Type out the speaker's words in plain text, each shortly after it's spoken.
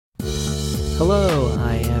Hello,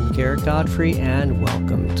 I am Garrett Godfrey, and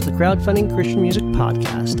welcome to the Crowdfunding Christian Music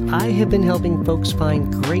Podcast. I have been helping folks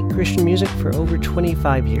find great Christian music for over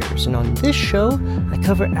 25 years, and on this show, I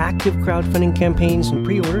cover active crowdfunding campaigns and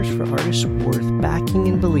pre-orders for artists worth backing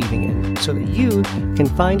and believing in, so that you can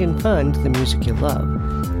find and fund the music you love.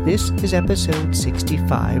 This is episode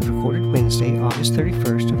 65, recorded Wednesday, August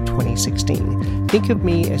 31st of 2016. Think of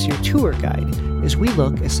me as your tour guide as we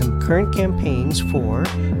look at some current campaigns for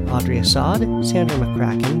Audrey Assad, Sandra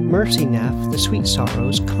McCracken, Mercy Neff, The Sweet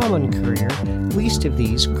Sorrows, Common Courier, Least of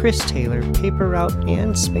These, Chris Taylor, Paper Route,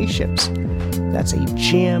 and Spaceships. That's a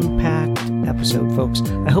jam-packed episode, folks.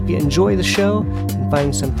 I hope you enjoy the show and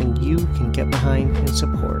find something you can get behind and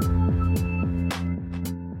support.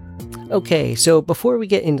 Okay, so before we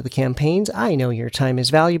get into the campaigns, I know your time is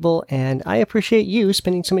valuable, and I appreciate you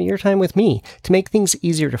spending some of your time with me. To make things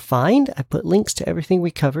easier to find, I put links to everything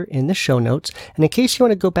we cover in the show notes, and in case you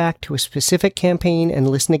want to go back to a specific campaign and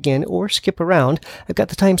listen again or skip around, I've got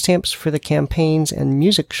the timestamps for the campaigns and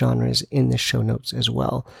music genres in the show notes as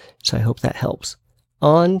well, so I hope that helps.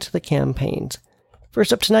 On to the campaigns.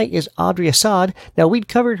 First up tonight is Audrey Assad. Now, we'd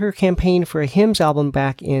covered her campaign for a hymns album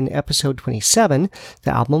back in episode 27.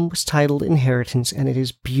 The album was titled Inheritance, and it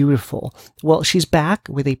is beautiful. Well, she's back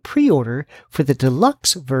with a pre-order for the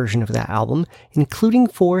deluxe version of that album, including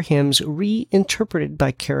 4 hymns reinterpreted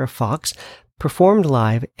by Kara Fox, performed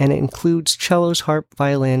live, and it includes cellos, harp,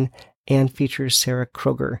 violin, and features Sarah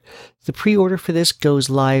Kroger. The pre-order for this goes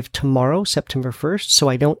live tomorrow, September 1st, so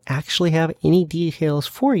I don't actually have any details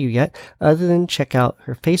for you yet, other than check out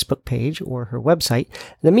her Facebook page or her website.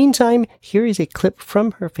 In the meantime, here is a clip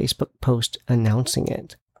from her Facebook post announcing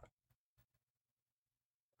it.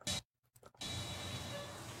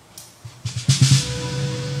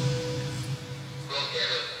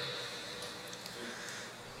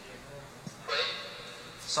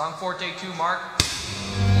 Song 4, take 2, Mark.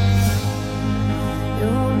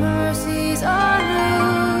 Your mercies are new,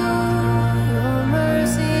 your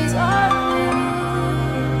mercies are new,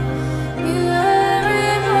 you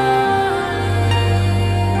every morning.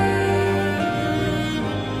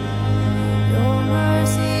 Your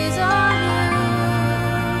mercies are new,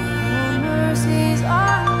 your mercies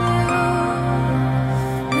are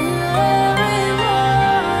new, you every morning.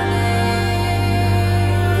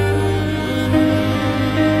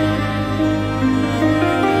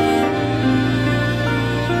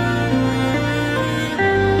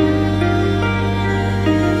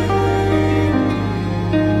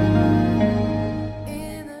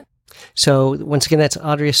 So once again, that's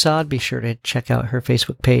Audrey Assad. Be sure to check out her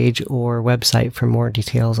Facebook page or website for more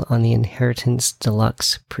details on the Inheritance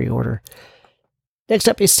Deluxe pre-order. Next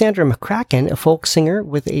up is Sandra McCracken, a folk singer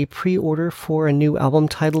with a pre-order for a new album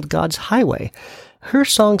titled God's Highway. Her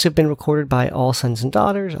songs have been recorded by All Sons and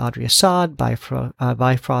Daughters, Audrey Assad,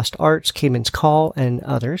 Bifrost Arts, Caedmon's Call, and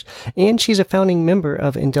others, and she's a founding member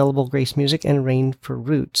of Indelible Grace Music and Rain for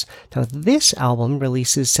Roots. Now, this album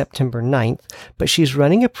releases September 9th, but she's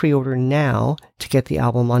running a pre-order now to get the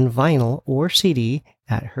album on vinyl or CD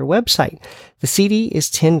at her website. The CD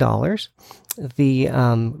is $10, the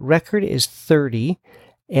record is $30,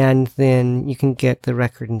 and then you can get the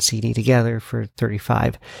record and CD together for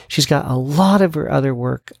 $35. She's got a lot of her other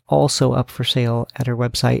work also up for sale at her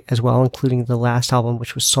website as well, including the last album,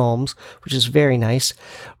 which was Psalms, which is very nice.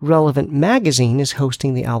 Relevant Magazine is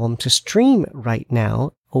hosting the album to stream right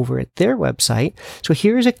now over at their website. So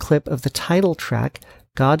here's a clip of the title track,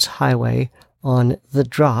 God's Highway, on The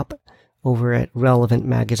Drop over at Relevant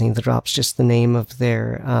Magazine. The Drop's just the name of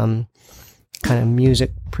their kind of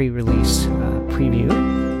music pre-release preview.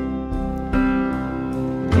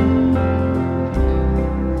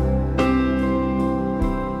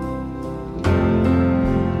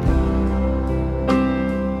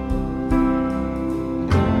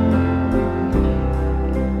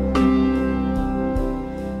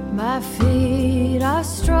 My feet are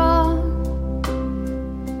strong,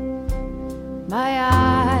 my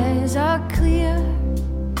eyes are clear,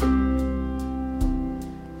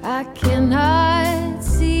 I cannot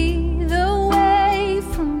see the way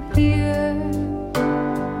from here,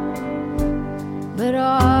 but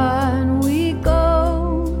on we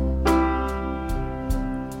go.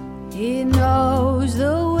 He knows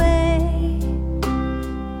the way,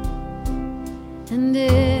 and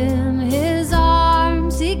in his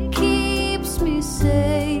arms he keeps me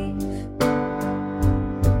safe.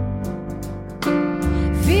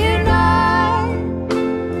 Fear not,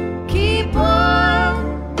 keep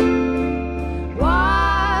on,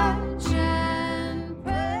 watch and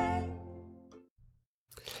pray.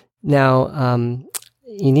 Now,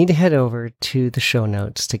 you need to head over to the show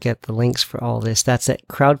notes to get the links for all this. That's at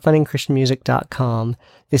crowdfundingchristianmusic.com.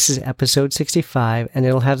 This is episode 65, and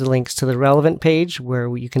it'll have the links to the relevant page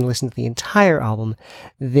where you can listen to the entire album.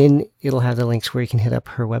 Then it'll have the links where you can hit up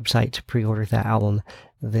her website to pre-order that album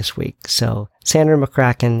this week. So Sandra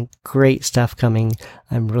McCracken, great stuff coming.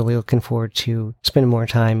 I'm really looking forward to spending more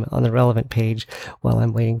time on the relevant page while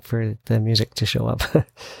I'm waiting for the music to show up.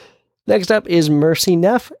 Next up is Mercy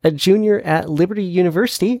Neff, a junior at Liberty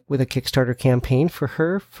University with a Kickstarter campaign for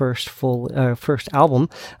her first album,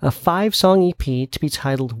 a 5-song EP to be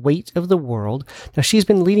titled Weight of the World. Now, she's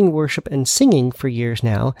been leading worship and singing for years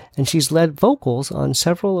now, and she's led vocals on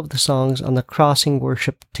several of the songs on the Crossing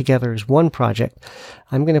Worship Together as One project.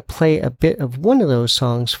 I'm going to play a bit of one of those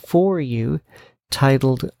songs for you,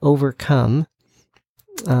 titled Overcome.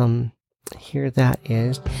 Here that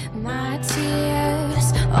is. My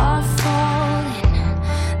tears are falling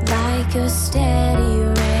like a steady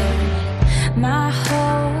rain. My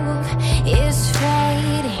hope is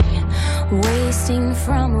fading, wasting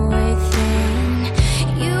from within.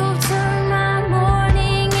 You turn my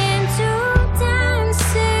mourning into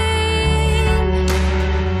dancing.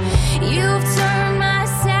 You've turned my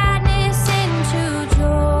sadness into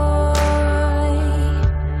joy.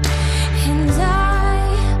 And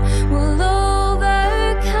I will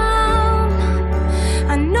overcome.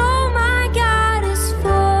 I know my God is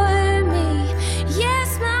for me.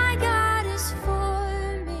 Yes, my God is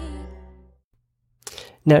for me.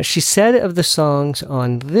 Now, she said of the songs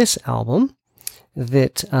on this album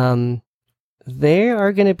that they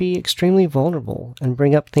are going to be extremely vulnerable and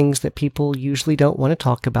bring up things that people usually don't want to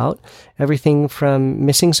talk about. Everything from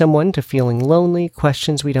missing someone to feeling lonely,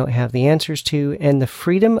 questions we don't have the answers to, and the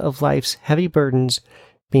freedom of life's heavy burdens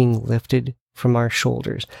being lifted from our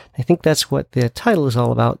shoulders. I think that's what the title is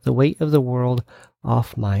all about, the weight of the world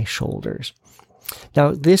off my shoulders.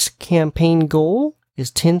 Now, this campaign goal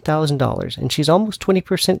is $10,000, and she's almost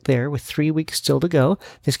 20% there with 3 weeks still to go.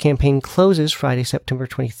 This campaign closes Friday, September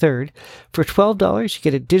 23rd. For $12, you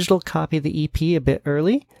get a digital copy of the EP a bit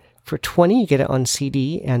early. For $20, you get it on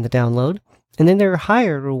CD and the download. And then there are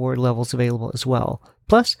higher reward levels available as well.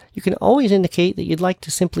 Plus, you can always indicate that you'd like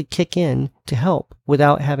to simply kick in to help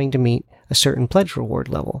without having to meet a certain pledge reward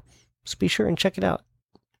level. So be sure and check it out.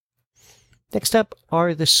 Next up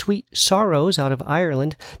are the Sweet Sorrows out of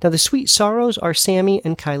Ireland. Now, the Sweet Sorrows are Sammy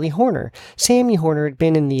and Kylie Horner. Sammy Horner had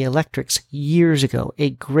been in the Electrics years ago, a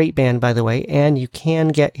great band, by the way, and you can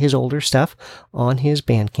get his older stuff on his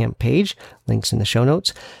Bandcamp page. Links in the show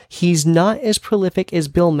notes. He's not as prolific as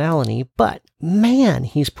Bill Maloney, but man,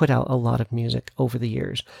 he's put out a lot of music over the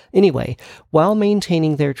years. Anyway, while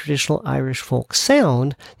maintaining their traditional Irish folk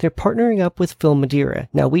sound, they're partnering up with Phil Madeira.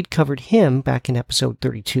 Now, we'd covered him back in episode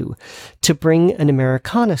 32 to bring an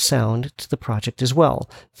Americana sound to the project as well.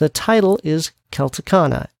 The title is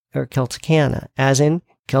Celticana, or Celticana, as in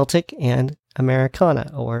Celtic and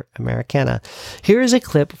Americana, or Americana. Here is a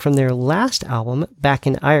clip from their last album back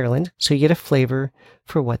in Ireland, so you get a flavor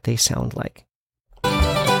for what they sound like.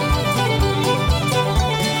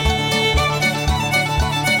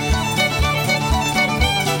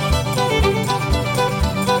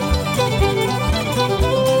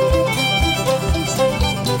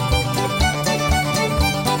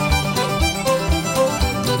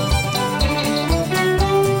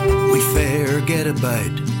 Forget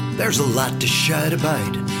about. There's a lot to shout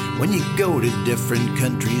about when you go to different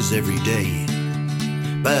countries every day.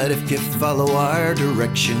 But if you follow our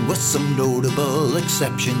direction with some notable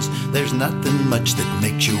exceptions, there's nothing much that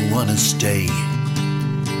makes you want to stay.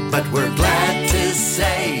 But we're glad to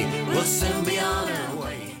say we'll soon be on our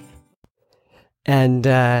way. And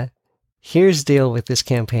here's the deal with this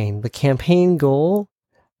campaign. The campaign goal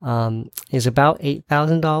is about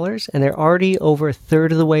 $8,000, and they're already over a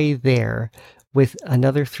third of the way there with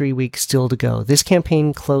another 3 weeks still to go. This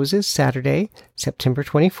campaign closes Saturday, September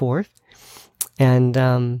 24th, and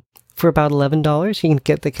for about $11, you can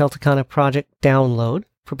get the Celticana Project download.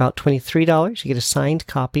 For about $23, you get a signed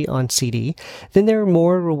copy on CD. Then there are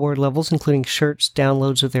more reward levels, including shirts,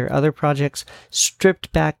 downloads of their other projects,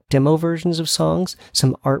 stripped back demo versions of songs,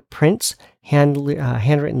 some art prints,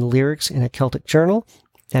 handwritten lyrics in a Celtic journal,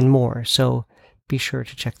 and more. So be sure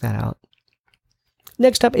to check that out.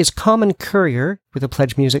 Next up is Common Courier with a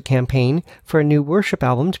Pledge Music campaign for a new worship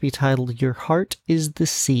album to be titled Your Heart is the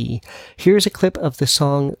Sea. Here's a clip of the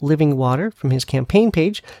song Living Water from his campaign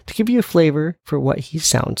page to give you a flavor for what he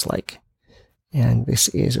sounds like. And this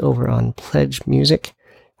is over on Pledge Music,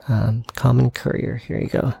 Common Courier. Here you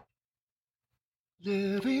go.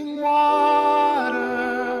 Living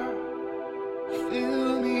water,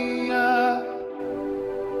 fill me up.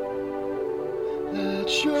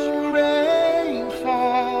 let your rain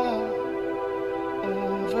fall,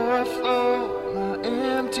 overflow my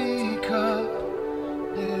empty cup.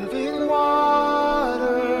 Living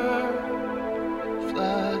water,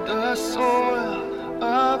 flood the soil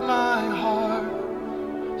of my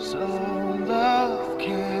heart, so love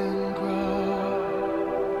can grow.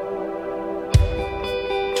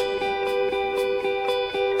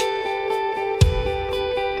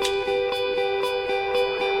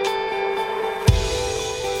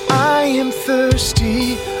 I am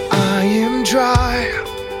thirsty, I am dry.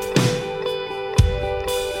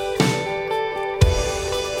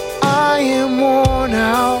 I am worn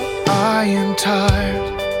out, I am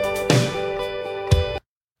tired.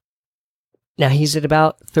 Now he's at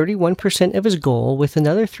about 31% of his goal with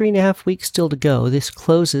another 3.5 weeks still to go. This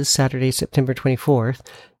closes Saturday, September 24th.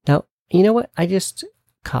 Now, you know what? I just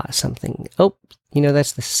caught something. Oh, you know,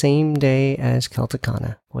 that's the same day as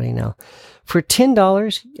Celticana. What do you know? For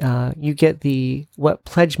 $10, you get what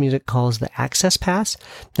Pledge Music calls the Access Pass.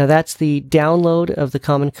 Now that's the download of the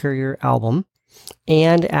Common Courier album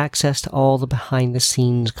and access to all the behind the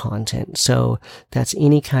scenes content. So that's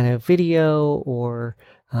any kind of video or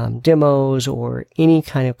demos or any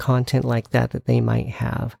kind of content like that they might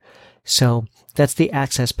have. So that's the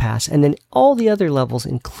Access Pass. And then all the other levels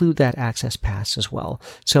include that Access Pass as well.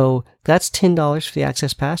 So that's $10 for the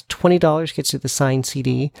Access Pass. $20 gets you the signed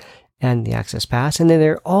CD and the Access Pass. And then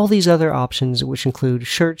there are all these other options, which include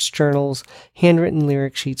shirts, journals, handwritten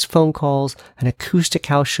lyric sheets, phone calls, an acoustic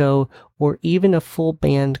house show, or even a full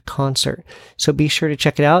band concert. So be sure to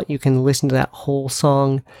check it out. You can listen to that whole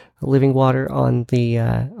song, Living Water, on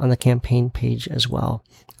the campaign page as well.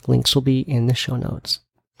 Links will be in the show notes.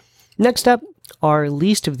 Next up, our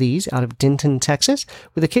Least of These out of Denton, Texas,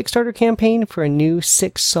 with a Kickstarter campaign for a new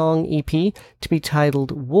 6-song EP to be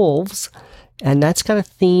titled Wolves. And that's got a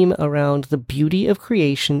theme around the beauty of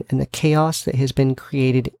creation and the chaos that has been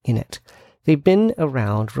created in it. They've been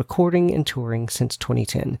around recording and touring since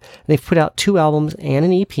 2010. They've put out 2 albums and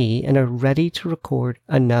an EP and are ready to record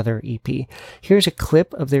another EP. Here's a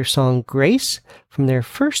clip of their song Grace from their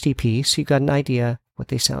first EP, so you got an idea what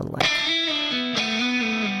they sound like.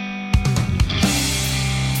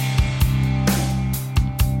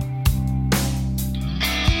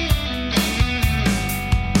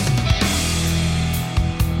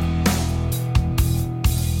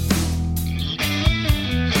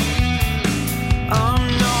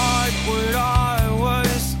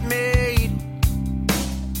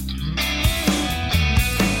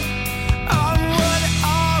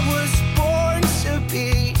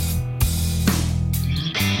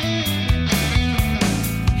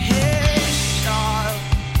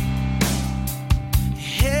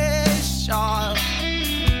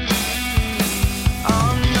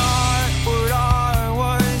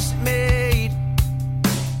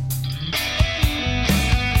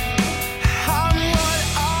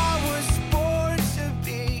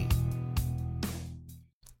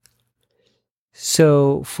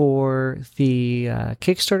 So for the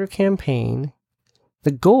Kickstarter campaign,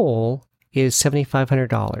 the goal is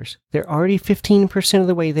 $7,500. They're already 15% of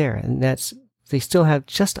the way there, and they still have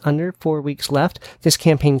just under 4 weeks left. This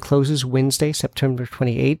campaign closes Wednesday, September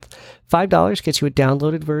 28th. $5 gets you a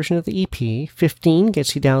downloaded version of the EP. $15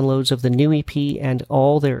 gets you downloads of the new EP and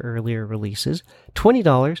all their earlier releases.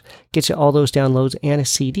 $20 gets you all those downloads and a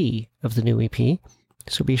CD of the new EP.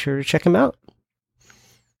 So be sure to check them out.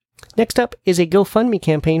 Next up is a GoFundMe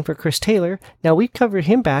campaign for Chris Taylor. Now, we've covered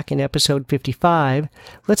him back in episode 55.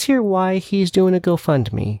 Let's hear why he's doing a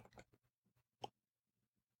GoFundMe.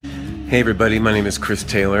 Hey everybody, my name is Chris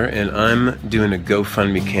Taylor, and I'm doing a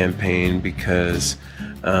GoFundMe campaign because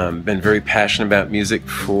I've been very passionate about music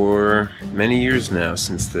for many years now,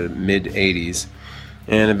 since the mid-'80s,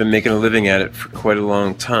 and I've been making a living at it for quite a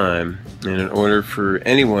long time. And in order for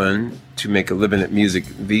anyone to make a living at music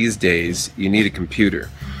these days, you need a computer.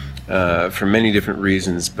 For many different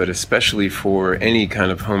reasons, but especially for any kind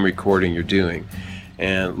of home recording you're doing.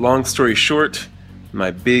 And long story short, my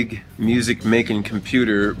big music making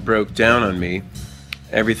computer broke down on me.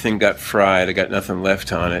 Everything got fried, I got nothing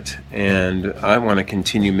left on it, and I want to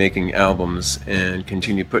continue making albums and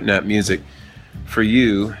continue putting out music for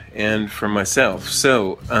you and for myself.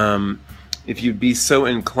 So if you'd be so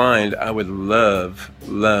inclined, I would love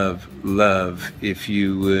if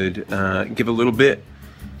you would give a little bit,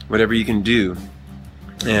 whatever you can do.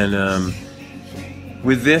 And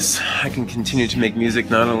with this, I can continue to make music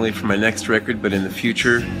not only for my next record, but in the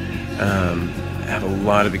future. I have a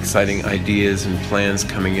lot of exciting ideas and plans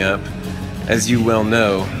coming up. As you well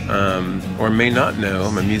know, or may not know,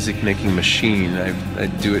 I'm a music making machine. I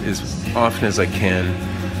do it as often as I can.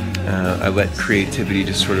 I let creativity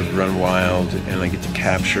just sort of run wild, and I get to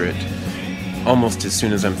capture it almost as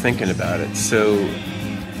soon as I'm thinking about it. So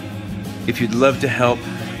if you'd love to help,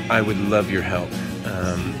 I would love your help.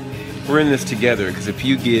 We're in this together, because if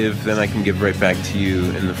you give, then I can give right back to you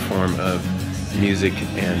in the form of music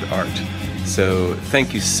and art. So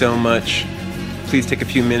thank you so much. Please take a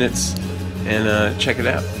few minutes and check it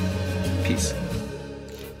out. Peace.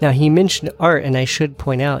 Now, he mentioned art, and I should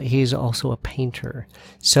point out he's also a painter.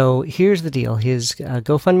 So here's the deal. His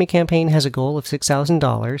GoFundMe campaign has a goal of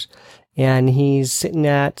 $6,000, and he's sitting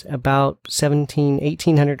at about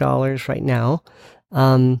 $1,800 right now.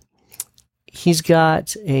 He's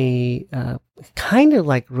got a kind of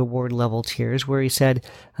like reward level tiers where he said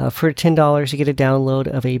for $10 you get a download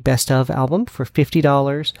of a best of album. For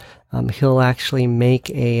 $50 he'll actually make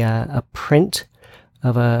a print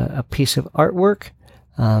of a piece of artwork,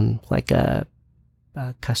 like a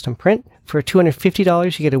custom print. For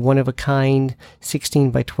 $250 you get a one-of-a-kind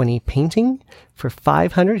 16 by 20 painting. For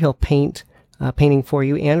 $500 he'll paint painting for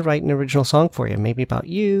you and write an original song for you, maybe about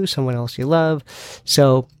you, someone else you love.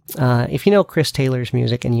 So if you know Chris Taylor's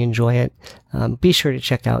music and you enjoy it, be sure to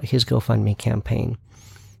check out his GoFundMe campaign.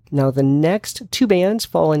 Now, the next two bands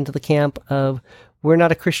fall into the camp of we're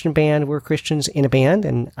not a Christian band, we're Christians in a band,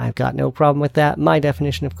 and I've got no problem with that. My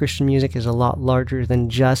definition of Christian music is a lot larger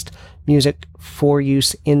than just music for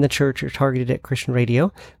use in the church or targeted at Christian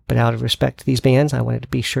radio. But out of respect to these bands, I wanted to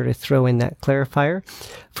be sure to throw in that clarifier.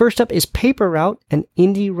 First up is Paper Route, an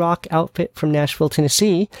indie rock outfit from Nashville,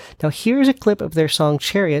 Tennessee. Now here's a clip of their song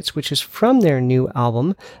Chariots, which is from their new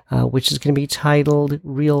album, which is going to be titled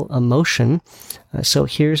Real Emotion. So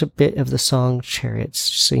here's a bit of the song Chariots,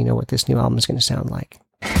 so you know what this new album is going to sound like.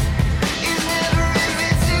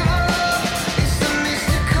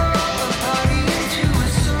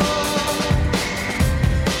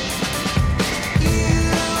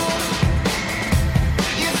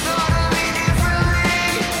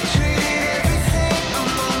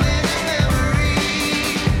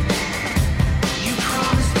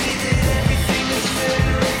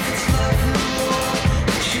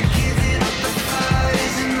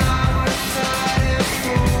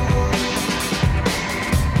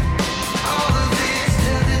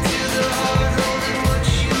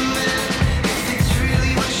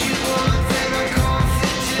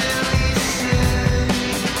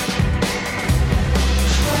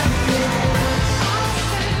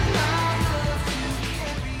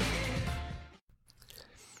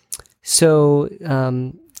 So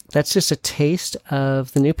that's just a taste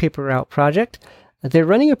of the new Paper Route project. They're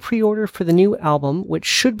running a pre-order for the new album, which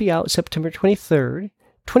should be out September 23rd.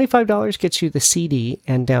 $25 gets you the CD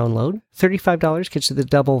and download. $35 gets you the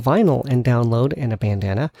double vinyl and download and a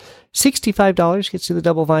bandana. $65 gets you the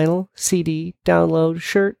double vinyl, CD, download,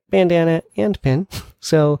 shirt, bandana, and pin.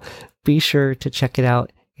 So be sure to check it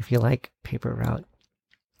out if you like Paper Route.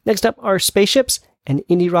 Next up are Spaceships, an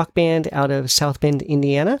indie rock band out of South Bend,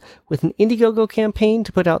 Indiana, with an Indiegogo campaign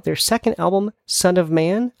to put out their second album, Son of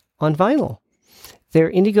Man, on vinyl.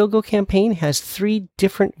 Their Indiegogo campaign has 3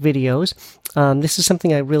 different videos. This is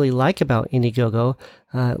something I really like about Indiegogo.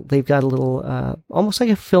 They've got a little, almost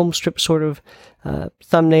like a film strip sort of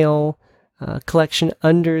thumbnail collection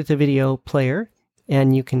under the video player,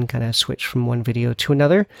 and you can kind of switch from one video to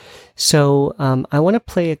another. So I want to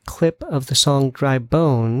play a clip of the song Dry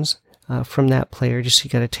Bones from that player, just so you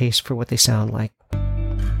got a taste for what they sound like.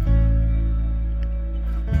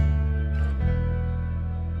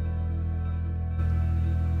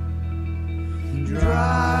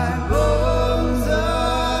 Dry bones,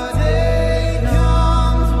 a day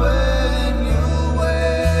comes when you wait.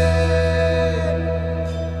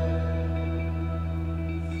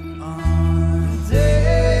 On a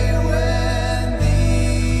day when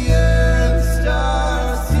the earth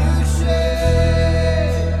starts to shake,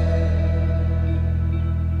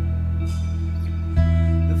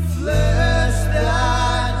 the flesh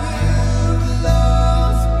that you've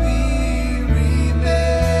lost be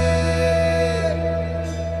remade.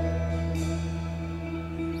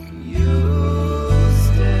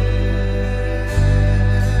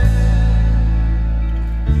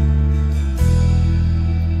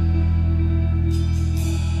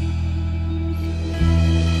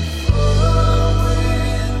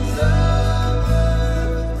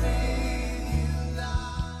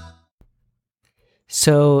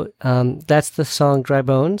 So that's the song Dry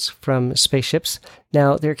Bones from Spaceships.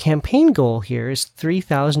 Now, their campaign goal here is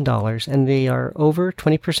 $3,000, and they are over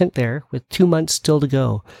 20% there with 2 months still to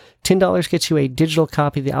go. $10 gets you a digital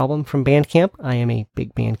copy of the album from Bandcamp. I am a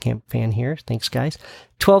big Bandcamp fan here. Thanks, guys.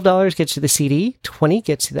 $12 gets you the CD. $20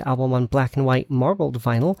 gets you the album on black and white marbled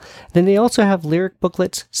vinyl. Then they also have lyric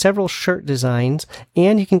booklets, several shirt designs,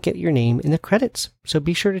 and you can get your name in the credits. So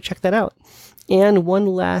be sure to check that out. And one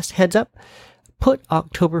last heads up. Put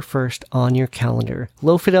October 1st on your calendar.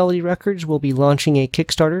 Low Fidelity Records will be launching a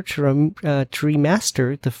Kickstarter to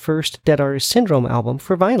remaster the first Dead Artist Syndrome album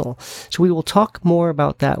for vinyl. So we will talk more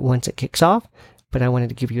about that once it kicks off, but I wanted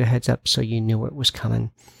to give you a heads up so you knew what was coming.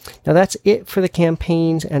 Now that's it for the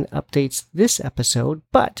campaigns and updates this episode,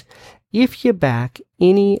 but if you back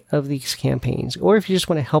any of these campaigns, or if you just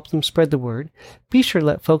want to help them spread the word, be sure to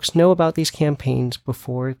let folks know about these campaigns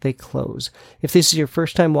before they close. If this is your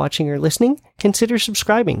first time watching or listening, consider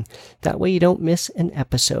subscribing. That way you don't miss an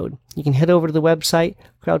episode. You can head over to the website,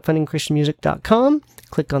 crowdfundingchristianmusic.com,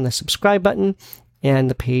 click on the subscribe button, and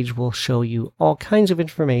the page will show you all kinds of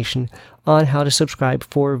information on how to subscribe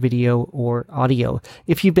for video or audio.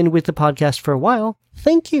 If you've been with the podcast for a while,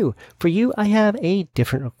 thank you. For you, I have a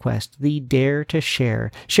different request, the dare to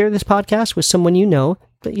share. Share this podcast with someone you know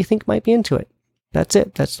that you think might be into it. That's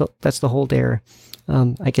it. That's the whole dare.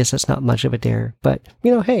 I guess that's not much of a dare, but,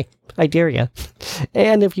 hey, I dare you.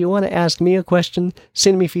 And if you want to ask me a question,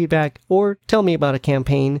 send me feedback, or tell me about a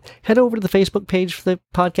campaign, head over to the Facebook page for the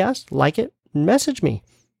podcast, like it, message me.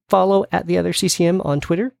 Follow @TheOtherCCM on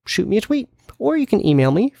Twitter, shoot me a tweet, or you can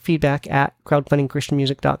email me,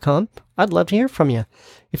 feedback@crowdfundingchristianmusic.com. I'd love to hear from you.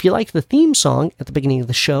 If you like the theme song at the beginning of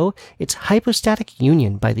the show, it's Hypostatic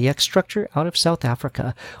Union by the X Structure out of South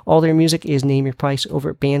Africa. All their music is Name Your Price over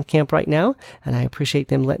at Bandcamp right now, and I appreciate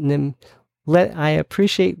them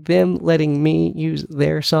letting me use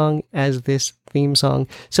their song as this theme song.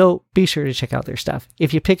 So be sure to check out their stuff.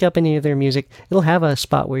 If you pick up any of their music, it'll have a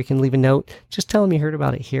spot where you can leave a note. Just tell them you heard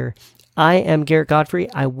about it here. I am Garrett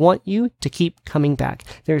Godfrey. I want you to keep coming back.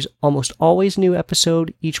 There's almost always a new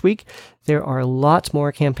episode each week. There are lots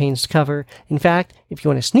more campaigns to cover. In fact, if you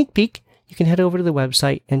want a sneak peek, you can head over to the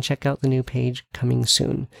website and check out the new page coming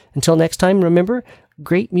soon. Until next time, remember,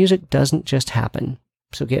 great music doesn't just happen.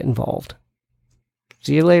 So get involved.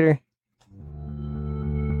 See you later.